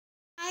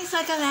guys,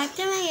 welcome back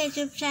to my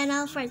YouTube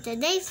channel. For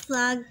today's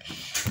vlog,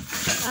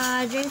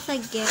 there's a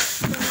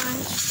gift.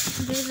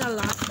 There's a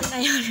lot that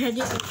I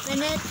already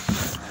opened it,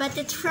 but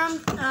it's from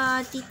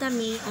Tita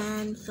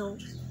Meay-Anne. So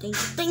thank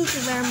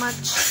you very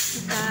much,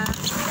 Tita.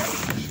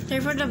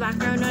 Sorry for the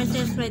background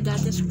noises. My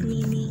dad is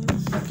cleaning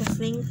the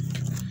sink.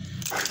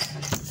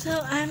 So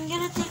I'm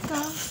gonna take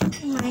off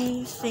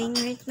my thing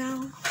right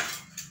now.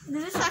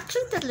 This is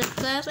actually the lip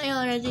gloss. I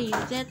already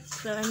used it,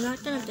 so I'm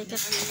not gonna take it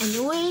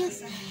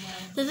anyways.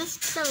 This is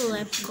the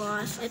lip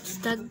gloss. It's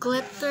the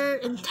Glitter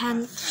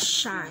Intense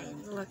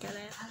Shine. Look at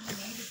it.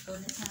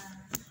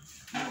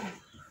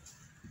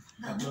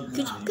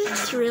 Could you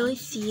guys really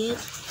see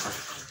it?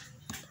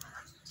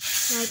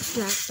 Like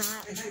that.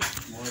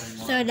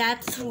 So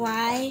that's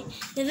why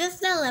this is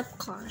the lip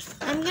gloss.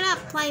 I'm gonna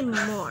apply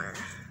more.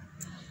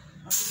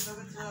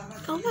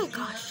 Oh my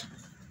gosh.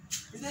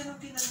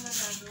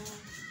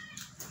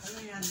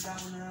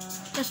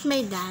 That's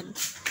my dad.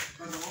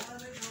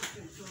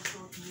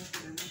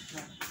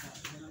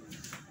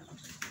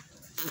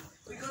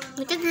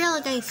 You can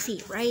really guys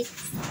see, right?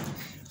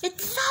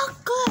 It's so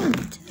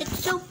good.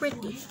 It's so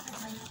pretty.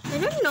 I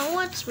don't know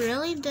what's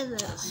really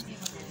this.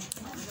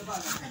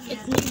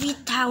 It may be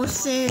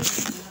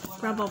thousands,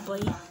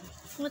 probably.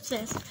 What's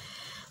this?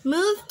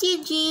 Move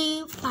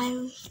TG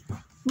by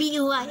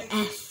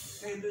BUIS.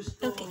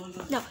 Okay,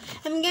 no,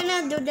 I'm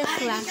gonna do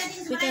this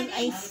last because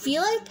I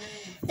feel like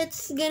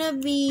it's gonna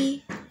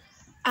be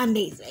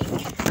amazing.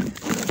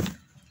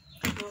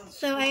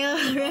 So I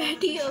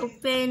already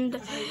opened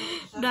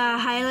the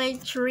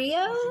highlight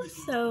trio,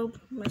 so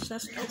let's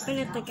just open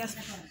it, I guess.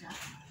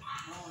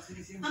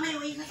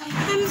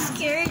 I'm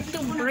scared to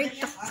break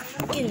the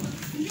fucking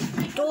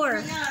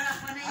door.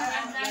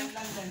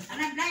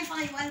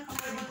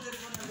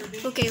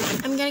 Okay,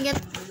 I'm gonna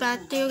get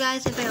back to you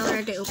guys if I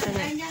already opened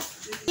it.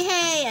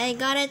 Hey, I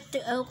got it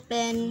to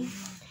open.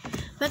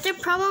 But the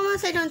problem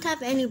is I don't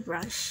have any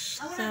brush.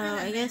 So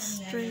I guess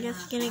we're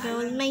just gonna go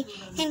with my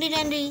handy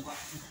dandy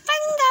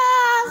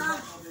fingers.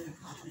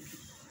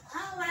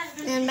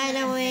 And by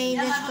the way,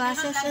 this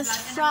glasses is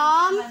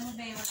from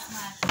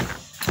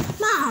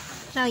Mom.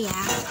 So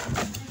yeah,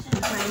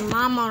 my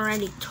mom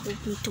already told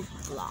me to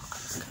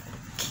vlog.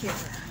 Kira.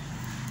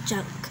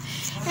 Joke.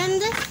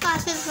 And this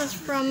glasses was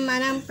from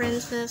Madam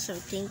Princess, so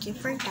thank you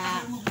for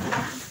that.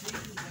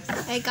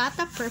 I got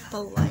the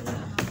purple one.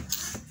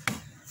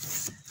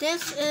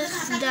 This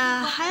is the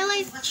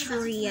highlight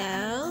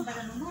trio,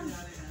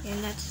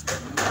 and that's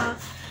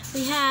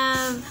we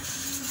have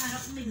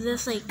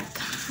this like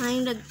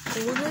kind of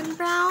golden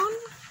brown,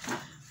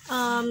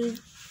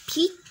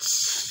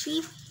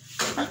 peachy,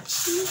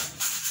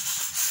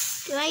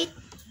 light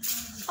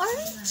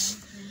orange.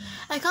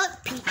 I call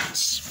it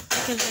peach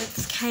because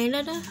it's kind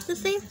of the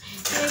same.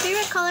 My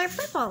favorite color,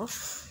 purple.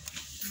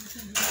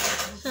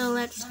 So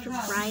let's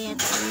try it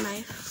on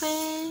my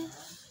face.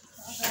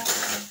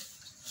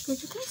 Did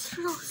you guys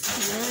really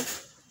see it?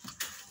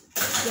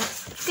 Yeah,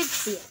 you could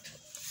see it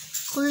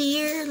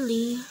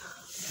clearly.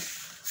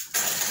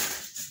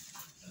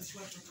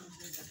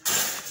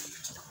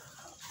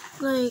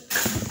 Like,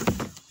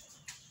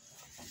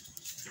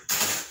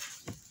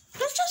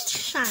 it just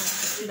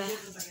shines, but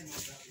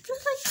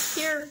just like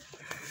here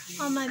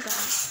on my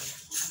back.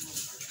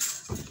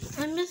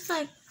 I'm just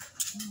like.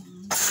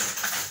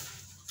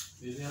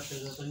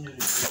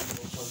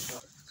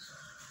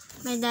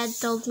 My dad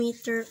told me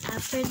to,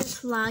 after this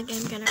vlog,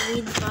 I'm gonna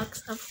read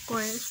books, of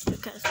course,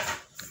 because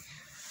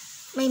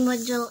my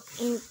module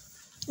in,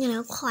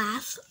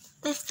 class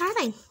is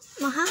starting.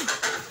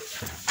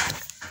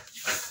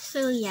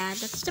 So yeah,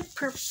 that's the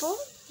purple.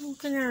 You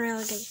can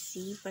really guys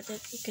see, but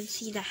you can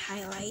see the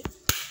highlight.